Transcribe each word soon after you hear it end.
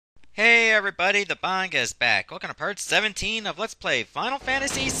Hey everybody, the Banga is back. Welcome to part 17 of Let's Play Final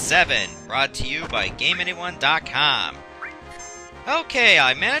Fantasy VII, brought to you by GameAnyone.com. Okay,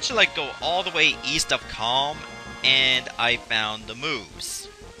 I managed to go all the way east of Kalm, and I found the moves.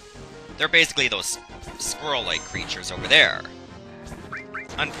 They're basically those squirrel-like creatures over there.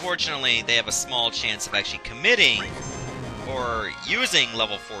 Unfortunately, they have a small chance of actually committing or using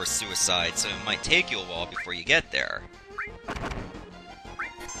level 4 suicide, so it might take you a while before you get there.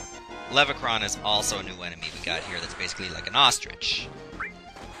 Levicron is also a new enemy we got here that's basically like an ostrich.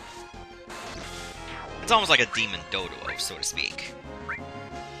 It's almost like a demon dodo, so to speak.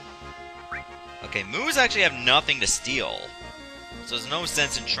 Okay, moose actually have nothing to steal, so there's no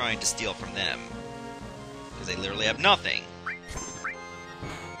sense in trying to steal from them, because they literally have nothing.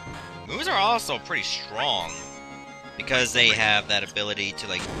 Moose are also pretty strong, because they have that ability to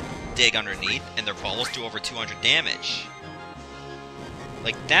dig underneath, and their balls do over 200 damage.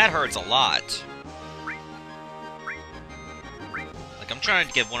 That hurts a lot. I'm trying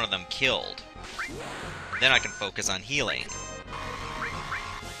to get one of them killed. Then I can focus on healing.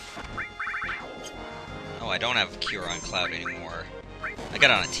 Oh, I don't have Cure on Cloud anymore. I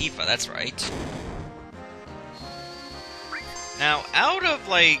got it on a Tifa, that's right. Now, out of,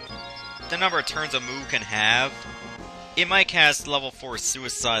 the number of turns a Moo can have, it might cast level 4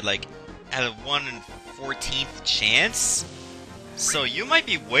 Suicide, at a 1 in 14th chance? So you might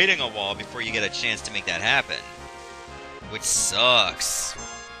be waiting a while before you get a chance to make that happen. Which sucks.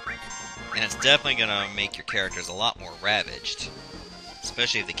 And it's definitely gonna make your characters a lot more ravaged.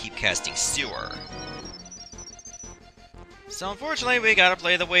 Especially if they keep casting Sewer. So unfortunately, we gotta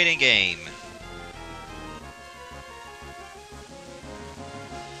play the waiting game.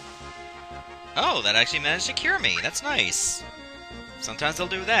 Oh, that actually managed to cure me. That's nice. Sometimes they'll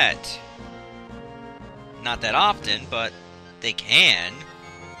do that. Not that often, but they can.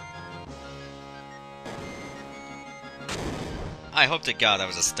 I hope to God that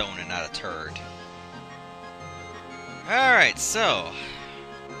was a stone and not a turd. Alright, so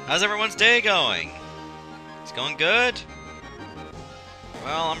how's everyone's day going? It's going good?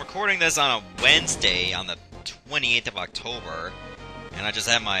 Well, I'm recording this on a Wednesday on the 28th of October, and I just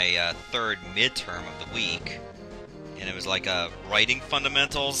had my third midterm of the week, and it was writing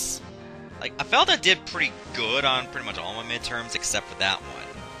fundamentals. I felt I did pretty good on pretty much all my midterms except for that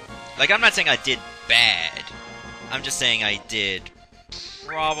one. I'm not saying I did bad. I'm just saying I did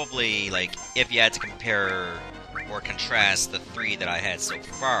probably, if you had to compare or contrast the three that I had so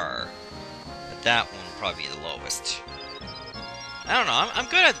far, that one would probably be the lowest. I don't know, I'm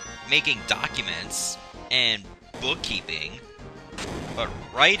good at making documents and bookkeeping, but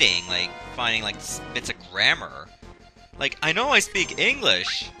writing, finding, bits of grammar, I know I speak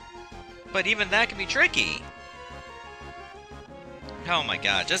English, but even that can be tricky. Oh my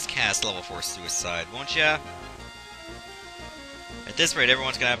god, just cast level 4 Suicide, won't ya? At this rate,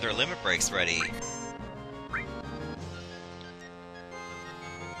 everyone's gonna have their limit breaks ready. Come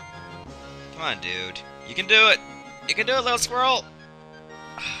on, dude. You can do it! You can do it, little squirrel!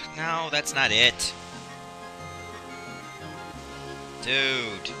 No, that's not it.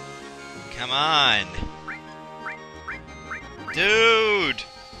 Dude. Come on. Dude!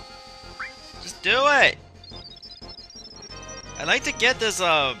 Just do it! I'd like to get this,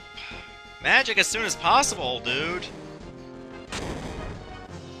 magic as soon as possible, dude.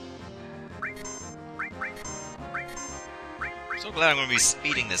 I'm so glad I'm gonna be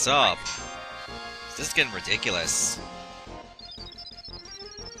speeding this up. This is getting ridiculous.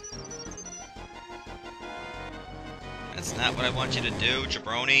 That's not what I want you to do,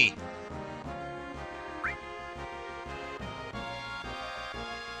 jabroni.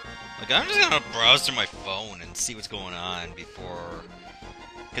 I'm just gonna browse through my phone and see what's going on before...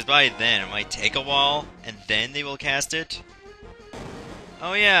 Because by then, it might take a while, and then they will cast it.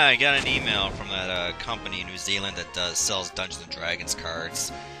 Oh yeah, I got an email from that company in New Zealand that sells Dungeons & Dragons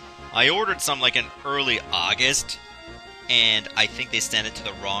cards. I ordered some in early August, and I think they sent it to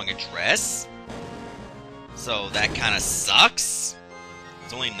the wrong address. So that kinda sucks.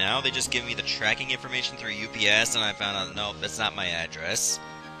 It's only now they just give me the tracking information through UPS, and I found out, nope, that's not my address.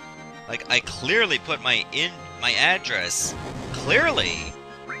 I clearly put my address, clearly,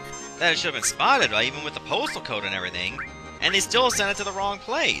 that it should have been spotted, even with the postal code and everything, and they still sent it to the wrong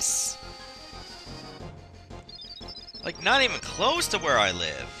place. Not even close to where I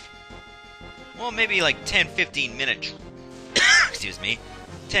live. Well, maybe 10-15 minute, excuse me,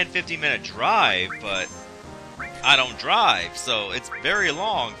 10-15 minute drive, but I don't drive, so it's very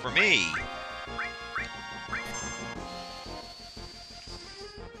long for me.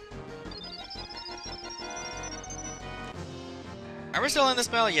 Are we still in this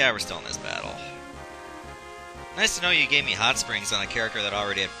battle? Yeah, we're still in this battle. Nice to know you gave me hot springs on a character that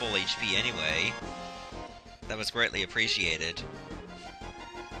already had full HP anyway. That was greatly appreciated.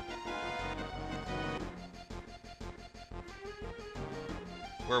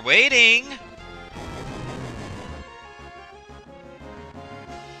 We're waiting!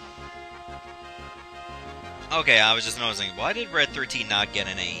 Okay, I was just noticing, why did Red 13 not get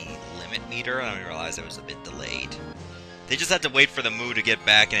any limit meter? I didn't realize it was a bit delayed. They just had to wait for the Moo to get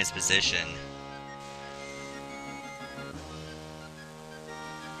back in its position.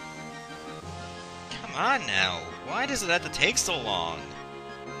 Come on now, why does it have to take so long?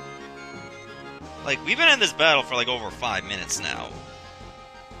 Like, we've been in this battle for like over 5 minutes now.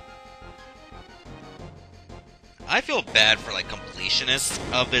 I feel bad for like completionists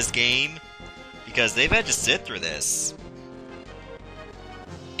of this game, because they've had to sit through this.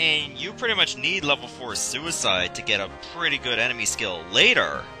 And you pretty much need level 4 Suicide to get a pretty good enemy skill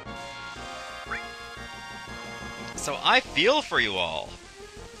later. So I feel for you all,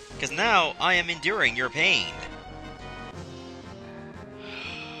 because now I am enduring your pain.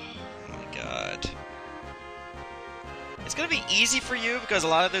 Oh my god. It's gonna be easy for you because a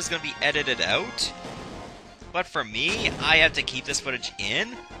lot of this is gonna be edited out. But for me, I have to keep this footage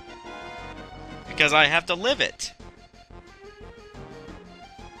in because I have to live it.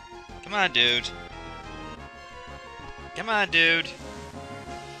 Come on, dude. Come on, dude.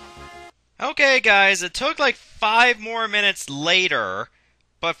 Okay, guys, it took like 5 more minutes later,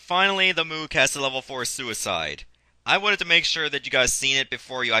 but finally the Moo cast a level 4 Suicide. I wanted to make sure that you guys seen it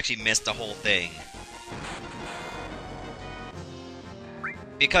before you actually missed the whole thing.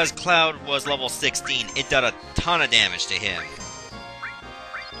 Because Cloud was level 16, it did a ton of damage to him.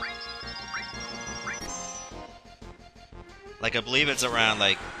 Like, I believe it's around,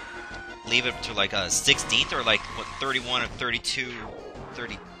 like, leave it to, like, a 16th, or, like, what, 31 or 32,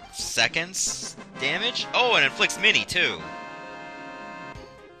 30 seconds damage? Oh, and it inflicts mini, too.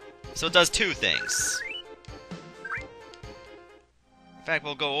 So it does 2 things. In fact,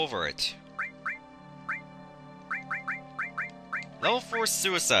 we'll go over it. Level 4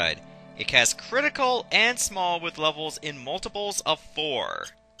 Suicide. It casts critical and small with levels in multiples of 4.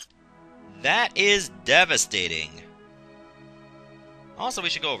 That is devastating. Also, we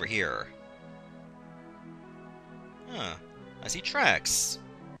should go over here. Huh. I see tracks.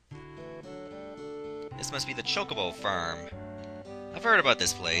 This must be the Chocobo farm. I've heard about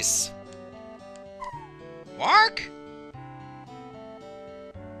this place. Mark?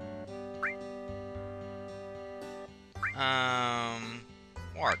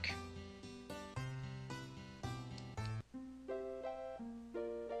 Mark.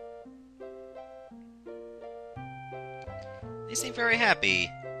 They seem very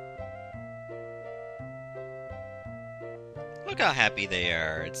happy. Look how happy they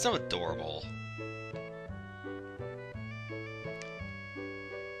are. It's so adorable.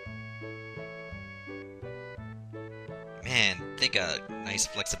 Man, they got nice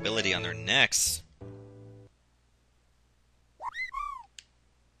flexibility on their necks.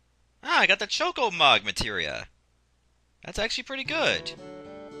 Ah, I got the Choco Mug materia. That's actually pretty good.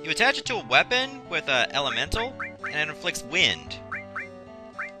 You attach it to a weapon with an elemental, and it inflicts wind.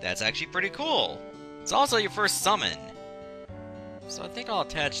 That's actually pretty cool. It's also your first summon. So I think I'll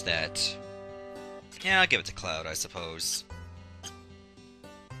attach that. Yeah, I'll give it to Cloud, I suppose.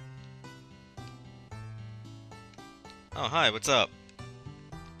 Oh, hi, what's up?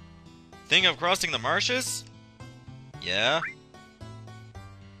 Think of crossing the marshes? Yeah?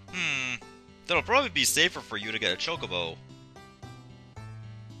 That'll probably be safer for you to get a Chocobo.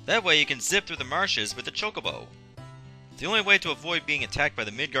 That way you can zip through the marshes with the Chocobo. It's the only way to avoid being attacked by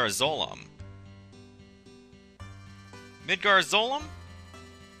the Midgar Zolom. Midgar Zolom?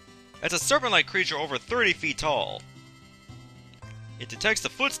 That's a serpent-like creature over 30 feet tall. It detects the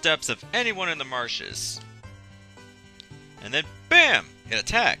footsteps of anyone in the marshes. And then, BAM! It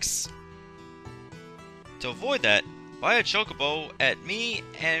attacks. To avoid that, buy a Chocobo at me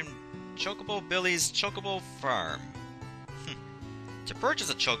and Chocobo Billy's Chocobo Farm. To purchase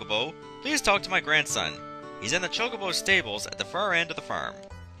a Chocobo, please talk to my grandson. He's in the Chocobo stables at the far end of the farm.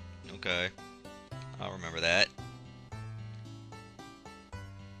 Okay. I'll remember that.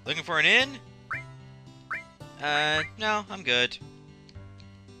 Looking for an inn? No, I'm good.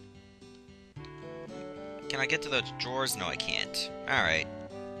 Can I get to the drawers? No, I can't. Alright.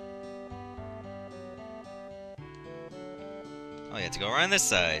 Oh, you have to go around this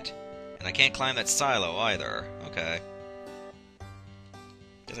side. And I can't climb that silo either. Okay.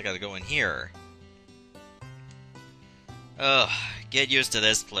 Guess I gotta go in here. Ugh, get used to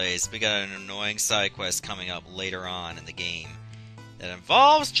this place. We got an annoying side quest coming up later on in the game. that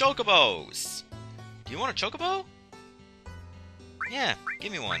involves Chocobos. Do you want a Chocobo? Yeah,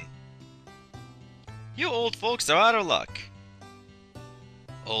 give me one. You old folks are out of luck.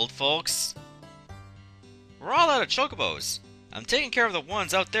 Old folks? We're all out of Chocobos. I'm taking care of the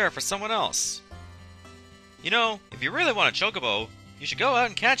ones out there for someone else. You know, if you really want a Chocobo, you should go out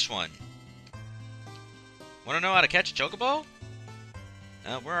and catch one. Want to know how to catch a Chocobo?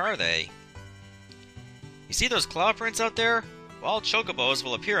 Where are they? You see those claw prints out there? Well, Chocobos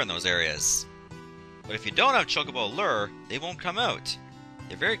will appear in those areas. But if you don't have Chocobo lure, they won't come out.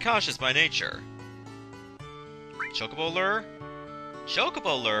 They're very cautious by nature. Chocobo lure?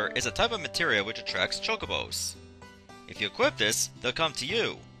 Chocobo lure is a type of materia which attracts Chocobos. If you equip this, they'll come to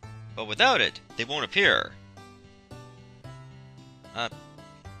you. But without it, they won't appear.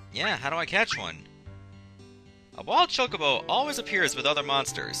 Yeah, how do I catch one? A wild Chocobo always appears with other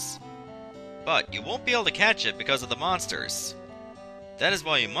monsters. But you won't be able to catch it because of the monsters. That is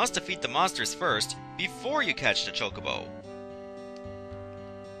why you must defeat the monsters first, before you catch the Chocobo.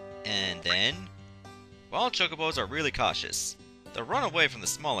 And then... wild Chocobos are really cautious. They'll run away from the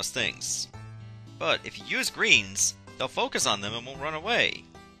smallest things. But if you use greens, they'll focus on them and won't run away.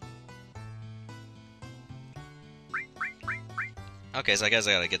 Okay, so I guess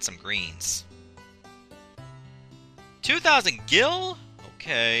I gotta get some greens. 2,000 gil?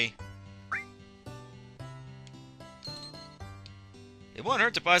 Okay. It won't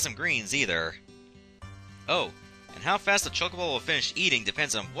hurt to buy some greens either. Oh, and how fast the Chocobo will finish eating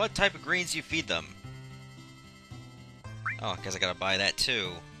depends on what type of greens you feed them. Oh, I guess I gotta buy that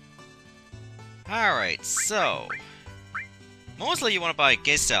too. Alright, so... mostly you want to buy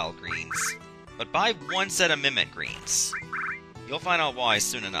Gesal greens, but buy one set of Mimic greens. You'll find out why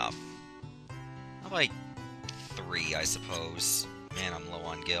soon enough. I'll buy 3, I suppose. Man, I'm low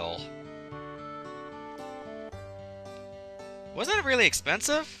on gil. Wasn't it really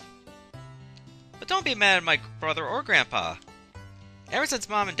expensive? But don't be mad at my brother or grandpa. Ever since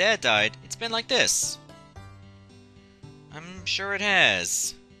Mom and Dad died, it's been like this. I'm sure it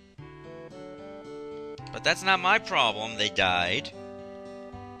has. But that's not my problem, they died.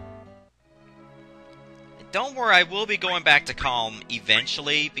 Don't worry, I will be going back to Kalm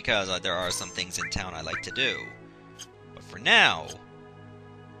eventually, because there are some things in town I like to do. But for now...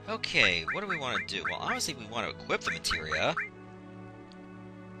 okay, what do we want to do? Well, obviously we want to equip the materia.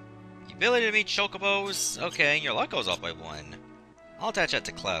 The ability to meet Chocobos. Okay, and your luck goes up by 1. I'll attach that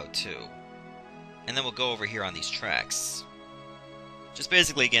to Cloud, too. And then we'll go over here on these tracks. Just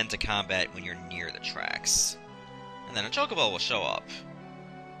basically get into combat when you're near the tracks. And then a Chocobo will show up.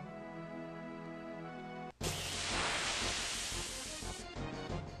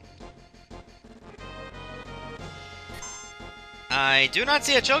 I do not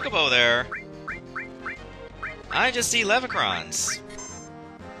see a Chocobo there. I just see Levicrons.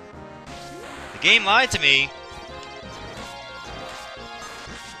 The game lied to me.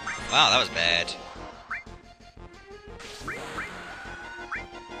 Wow, that was bad.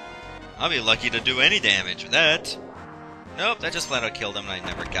 I'll be lucky to do any damage with that. Nope, that just flat out killed him and I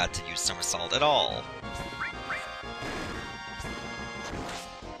never got to use Somersault at all.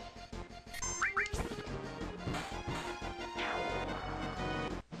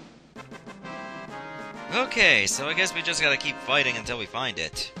 Okay, so I guess we just gotta keep fighting until we find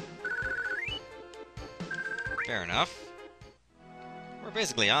it. Fair enough. We're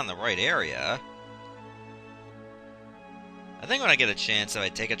basically on the right area. I think when I get a chance, if I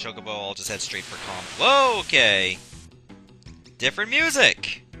take a Chocobo, I'll just head straight for Kalm. Whoa, okay! Different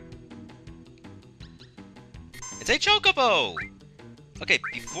music! It's a Chocobo! Okay,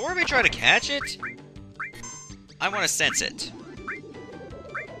 before we try to catch it, I want to sense it.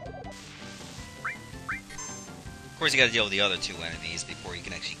 Of course, you gotta deal with the other 2 enemies before you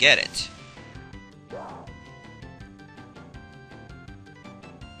can actually get it.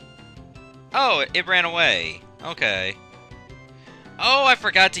 Oh, it ran away. Okay. Oh, I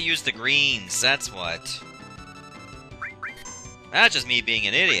forgot to use the greens, that's what. That's just me being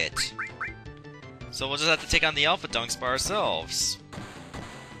an idiot. So we'll just have to take on the Alpha Dunks by ourselves.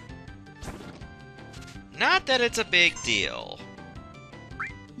 Not that it's a big deal.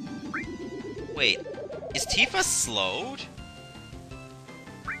 Wait, is Tifa slowed?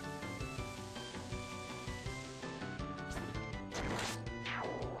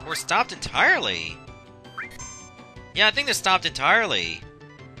 Or stopped entirely? Yeah, I think they're stopped entirely.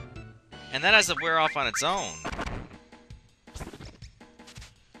 And that has to wear off on its own.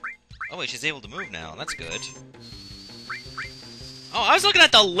 Oh wait, she's able to move now. That's good. Oh, I was looking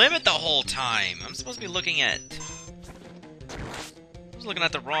at the limit the whole time! I'm supposed to be looking at... I was looking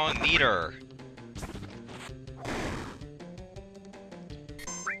at the wrong meter.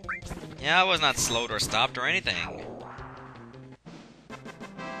 Yeah, I was not slowed or stopped or anything.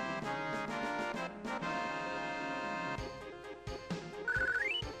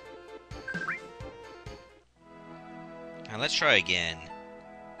 Now let's try again.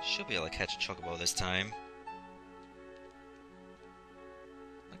 Should be able to catch a Chocobo this time.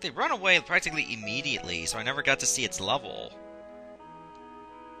 Like, they run away practically immediately, so I never got to see its level.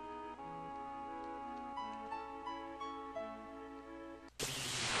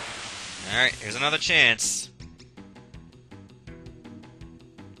 Alright, here's another chance.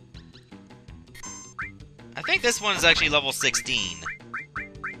 I think this one is actually level 16.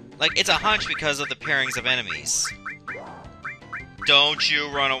 Like, it's a hunch because of the pairings of enemies. Don't you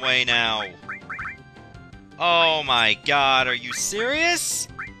run away now. Oh my god, are you serious?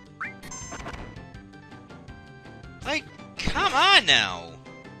 Like, come on now.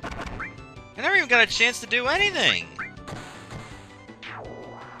 I never even got a chance to do anything.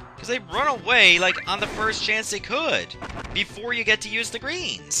 Because they run away, like, on the first chance they could. Before you get to use the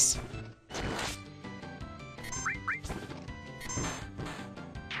greens.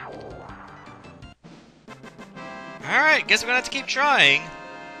 Alright, guess we're gonna have to keep trying.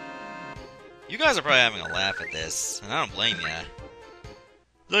 You guys are probably having a laugh at this, and I don't blame ya.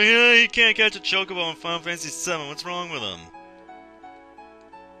 Like, yeah, you can't catch a Chocobo in Final Fantasy VII, what's wrong with him?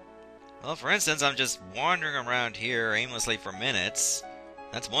 Well, for instance, I'm just wandering around here aimlessly for minutes.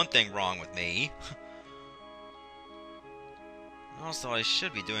 That's one thing wrong with me. Also, I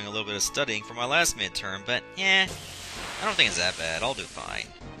should be doing a little bit of studying for my last midterm, but yeah, I don't think it's that bad. I'll do fine.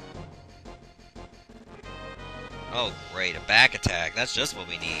 Oh, great, a back attack. That's just what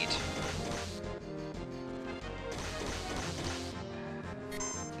we need.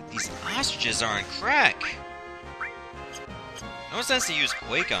 These ostriches are on crack. No sense to use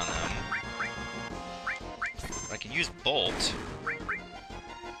Quake on them. But I can use Bolt.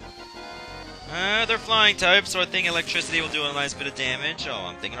 They're flying types, so I think electricity will do a nice bit of damage. Oh,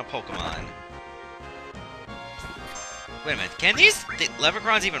 I'm thinking of Pokemon. Wait a minute, can these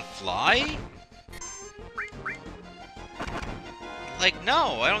Leprechauns even fly? Like,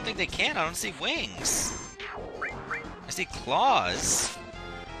 no, I don't think they can. I don't see wings. I see claws.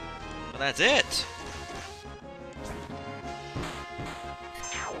 But that's it.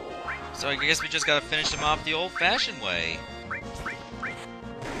 So I guess we just gotta finish them off the old-fashioned way.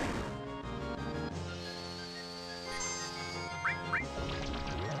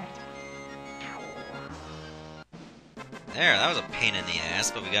 There, that was a pain in the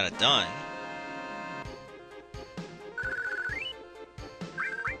ass, but we got it done.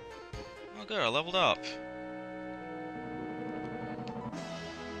 Oh good, I leveled up.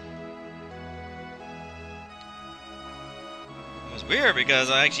 It was weird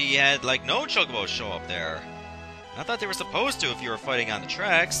because I actually had, like, no Chocobos show up there. I thought they were supposed to if you were fighting on the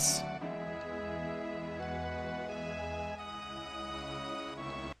tracks.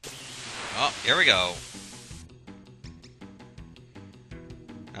 Oh, here we go.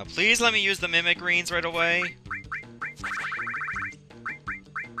 Now please let me use the Mimic Greens right away.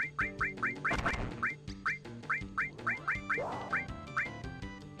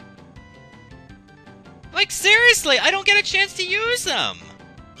 Like, seriously, I don't get a chance to use them!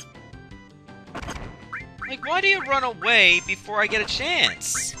 Like, why do you run away before I get a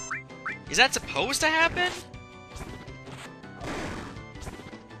chance? Is that supposed to happen?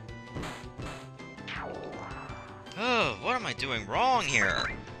 Oh, what am I doing wrong here?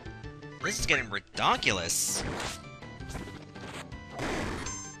 This is getting redonkulous.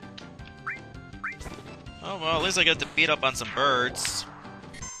 Oh well, at least I got to beat up on some birds.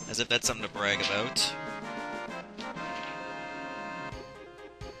 As if that's something to brag about.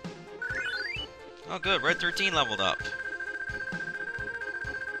 Oh good, Red 13 leveled up.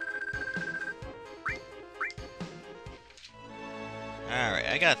 Alright,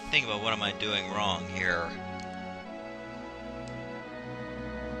 I gotta think about what am I doing wrong here.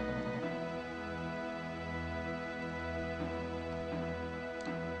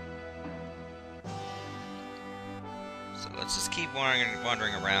 So let's just keep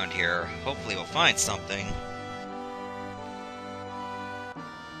wandering around here. Hopefully we'll find something.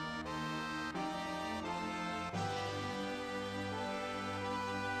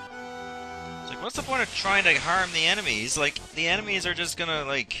 What's the point of trying to harm the enemies? Like, the enemies are just gonna,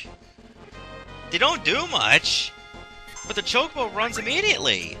 like... They don't do much! But the Chocobo runs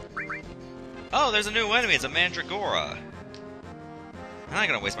immediately! Oh, there's a new enemy, it's a Mandragora. I'm not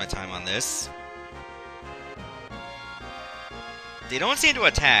gonna waste my time on this. They don't seem to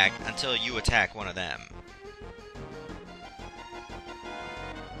attack until you attack one of them.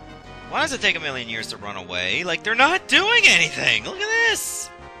 Why does it take a million years to run away? Like, they're not doing anything! Look at this!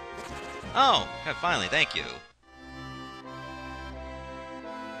 Oh, finally, thank you.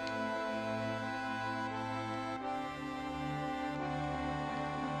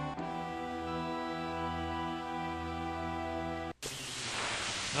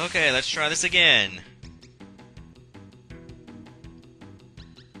 Okay, let's try this again.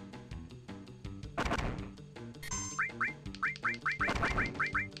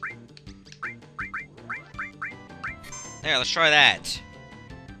 There, let's try that.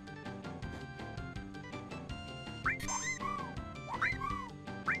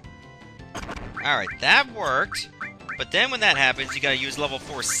 Alright, that worked. But then when that happens, you gotta use level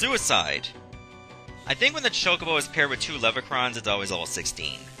 4 Suicide. I think when the Chocobo is paired with 2 Levicrons, it's always level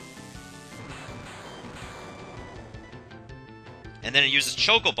 16. And then it uses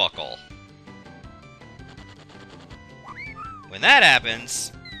Chocobuckle. When that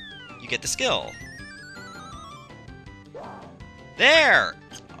happens, you get the skill. There!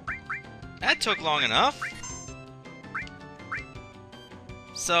 That took long enough.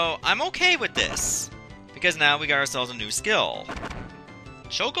 So, I'm okay with this. Because now we got ourselves a new skill.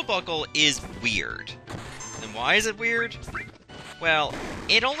 Chocobuckle is weird. And why is it weird? Well,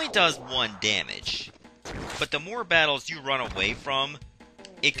 it only does 1 damage. But the more battles you run away from,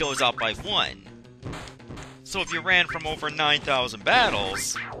 it goes up by 1. So if you ran from over 9,000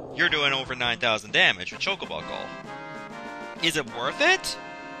 battles, you're doing over 9,000 damage with Chocobuckle. Is it worth it?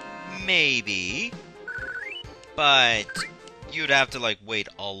 Maybe. But you'd have to, like, wait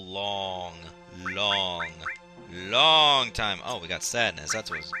a long time. Oh, we got sadness. That's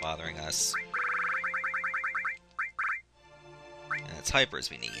what's bothering us. And it's hypers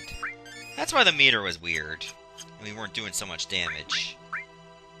we need. That's why the meter was weird. And we weren't doing so much damage.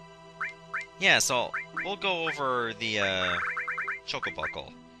 Yeah, so we'll go over the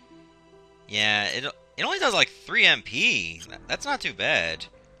Chocobuckle. Yeah, it only does like 3 MP. That's not too bad.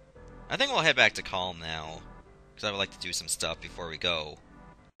 I think we'll head back to Kalm now. Because I would like to do some stuff before we go.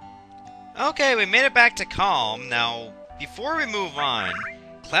 Okay, we made it back to Kalm. Now, before we move on,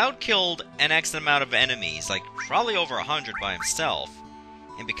 Cloud killed an X amount of enemies, like probably over 100 by himself.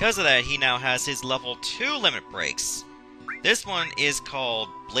 And because of that, he now has his level 2 limit breaks. This one is called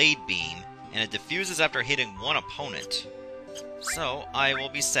Blade Beam, and it diffuses after hitting 1 opponent. So, I will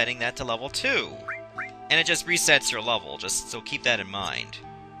be setting that to level 2. And it just resets your level, so keep that in mind.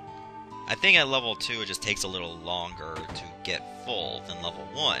 I think at level 2 it just takes a little longer to get full than level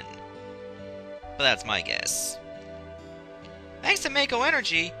 1. But that's my guess. Thanks to Mako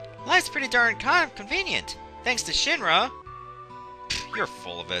Energy, life's pretty darn convenient. Thanks to Shinra. Pfft, you're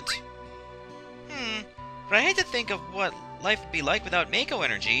full of it. But I hate to think of what life would be like without Mako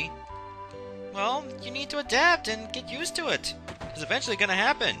Energy. Well, you need to adapt and get used to it. It's eventually gonna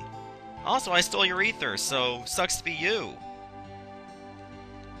happen. Also, I stole your ether, so sucks to be you.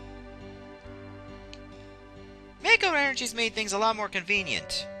 Mako Energy's made things a lot more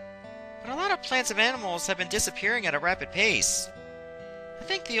convenient. But a lot of plants and animals have been disappearing at a rapid pace. I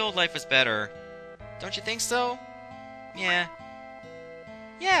think the old life was better. Don't you think so? Yeah.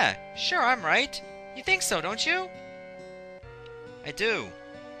 Yeah, sure, I'm right. You think so, don't you? I do.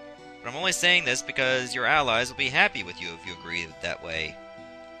 But I'm only saying this because your allies will be happy with you if you agree that way.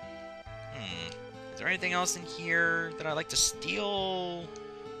 Is there anything else in here that I'd like to steal?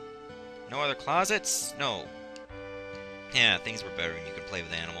 No other closets? No. Yeah, things were better when you could play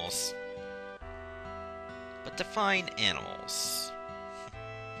with animals. But define animals.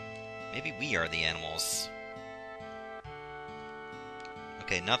 Maybe we are the animals.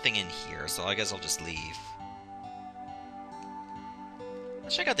 Okay, nothing in here, so I guess I'll just leave.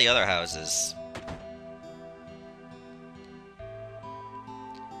 Let's check out the other houses.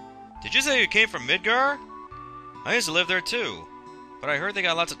 Did you say you came from Midgar? I used to live there too, but I heard they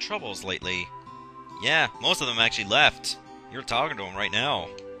got lots of troubles lately. Yeah, most of them actually left. You're talking to them right now.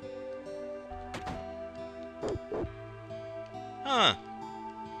 Huh.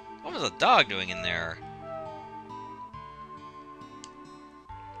 What was a dog doing in there?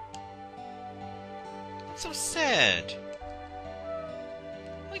 That's so sad.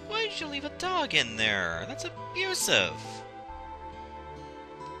 Like, why did you leave a dog in there? That's abusive.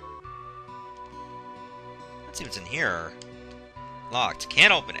 Let's see what's in here. Locked.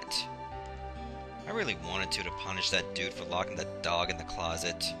 Can't open it. I really wanted to punish that dude for locking that dog in the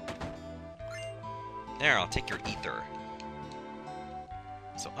closet. There, I'll take your ether.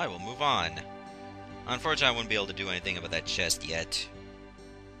 So I will move on. Unfortunately, I wouldn't be able to do anything about that chest yet.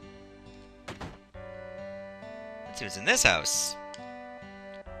 Let's see what's in this house.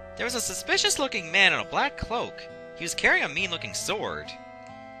 There was a suspicious-looking man in a black cloak. He was carrying a mean-looking sword.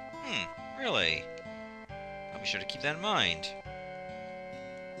 Really? I'll be sure to keep that in mind.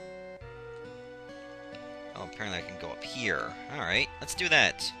 Oh, apparently I can go up here. Alright, let's do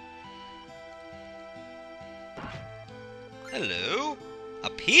that. Hello? A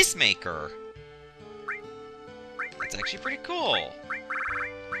peacemaker! That's actually pretty cool.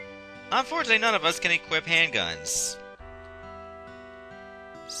 Unfortunately, none of us can equip handguns.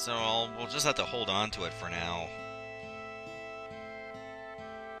 So we'll just have to hold on to it for now.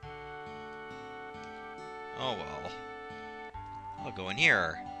 Oh well. I'll go in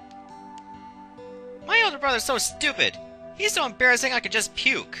here. My older brother's so stupid! He's so embarrassing I could just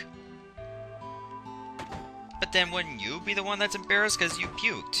puke. But then wouldn't you be the one that's embarrassed because you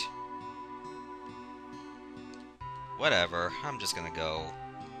puked? Whatever, I'm just gonna go.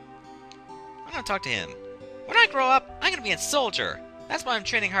 I'm gonna talk to him. When I grow up, I'm gonna be a soldier. That's why I'm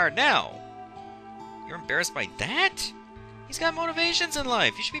training hard now. You're embarrassed by that? He's got motivations in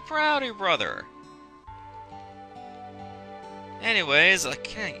life. You should be proud of your brother. Anyways,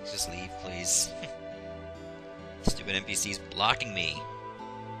 can't you just leave, please? Stupid NPC's blocking me.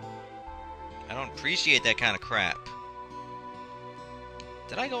 I don't appreciate that kind of crap.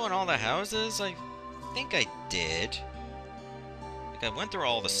 Did I go in all the houses? I think I did. Like, I went through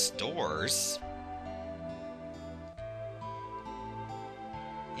all the stores.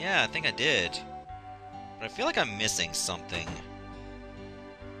 Yeah, I think I did. But I feel like I'm missing something.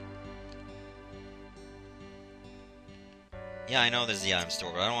 Yeah, I know there's the item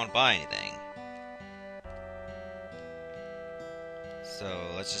store, but I don't want to buy anything. So,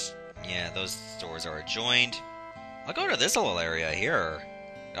 let's just... Yeah, those stores are adjoined. I'll go to this little area here.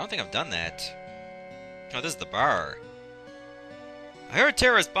 I don't think I've done that. Oh, this is the bar. I heard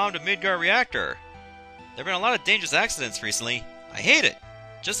terrorists bombed a Midgar reactor. There have been a lot of dangerous accidents recently. I hate it.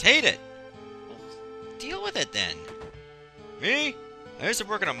 Just hate it. Well, deal with it then. Me? I used to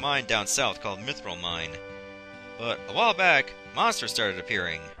work in a mine down south called Mithril Mine. But a while back, monsters started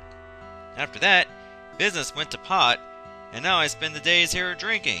appearing. After that, business went to pot, and now I spend the days here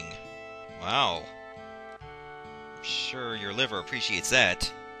drinking. Wow. I'm sure your liver appreciates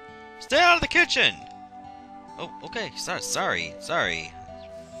that. Stay out of the kitchen! Oh, okay. Sorry.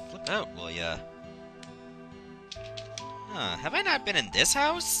 Flip out, will ya? Huh, have I not been in this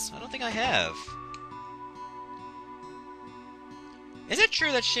house? I don't think I have. Is it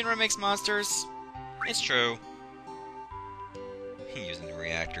true that Shinra makes monsters? It's true. Using the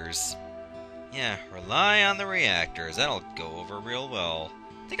reactors. Yeah, rely on the reactors. That'll go over real well.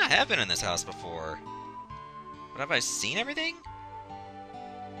 I think I have been in this house before. But have I seen everything?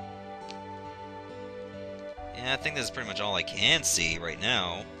 Yeah, I think this is pretty much all I can see right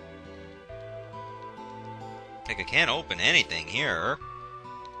now. Like, I can't open anything here.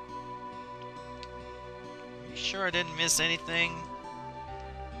 You sure I didn't miss anything?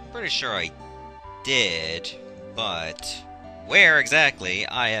 I'm pretty sure I did, but where exactly,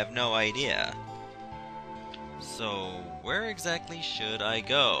 I have no idea. So, where exactly should I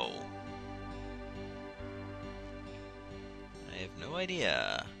go? I have no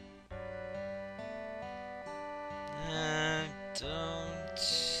idea. I don't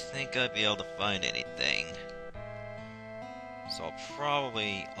think I'd be able to find anything. So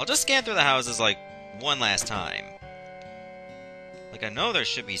I'll just scan through the houses like one last time. Like, I know there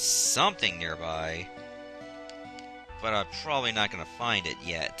should be something nearby, but I'm probably not gonna find it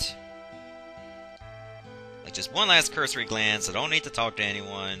yet. Like, just one last cursory glance. I don't need to talk to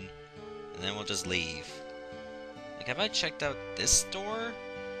anyone, and then we'll just leave. Like, have I checked out this store?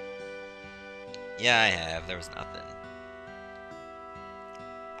 Yeah, I have. There was nothing.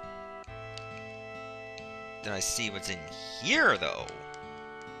 Did I see what's in here, though?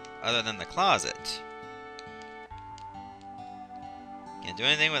 Other than the closet. Can't do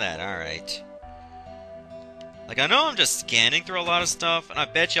anything with that, alright. Like, I know I'm just scanning through a lot of stuff, and I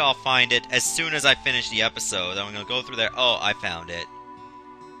bet you I'll find it as soon as I finish the episode. I'm gonna go through there. Oh, I found it.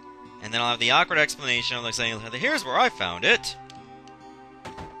 And then I'll have the awkward explanation of like saying, here's where I found it.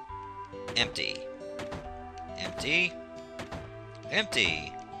 Empty. Empty.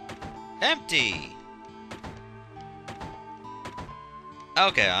 Empty. Empty.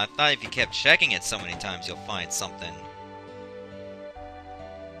 Okay, I thought if you kept checking it so many times, you'll find something.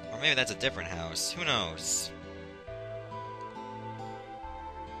 Or maybe that's a different house. Who knows?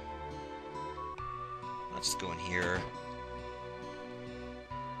 Let's just go in here.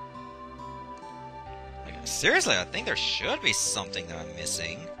 Like, seriously, I think there should be something that I'm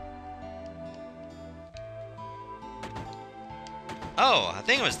missing. Oh, I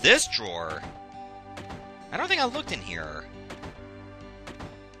think it was this drawer. I don't think I looked in here.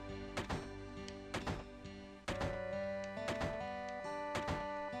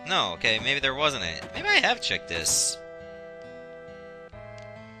 No, okay, maybe there wasn't it. Maybe I have checked this.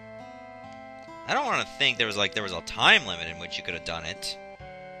 I don't want to think there was a time limit in which you could have done it.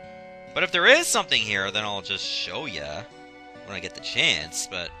 But if there is something here, then I'll just show ya when I get the chance,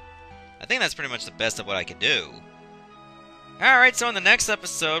 but I think that's pretty much the best of what I can do. Alright, so in the next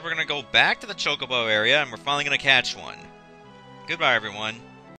episode, we're going to go back to the Chocobo area, and we're finally going to catch one. Goodbye, everyone.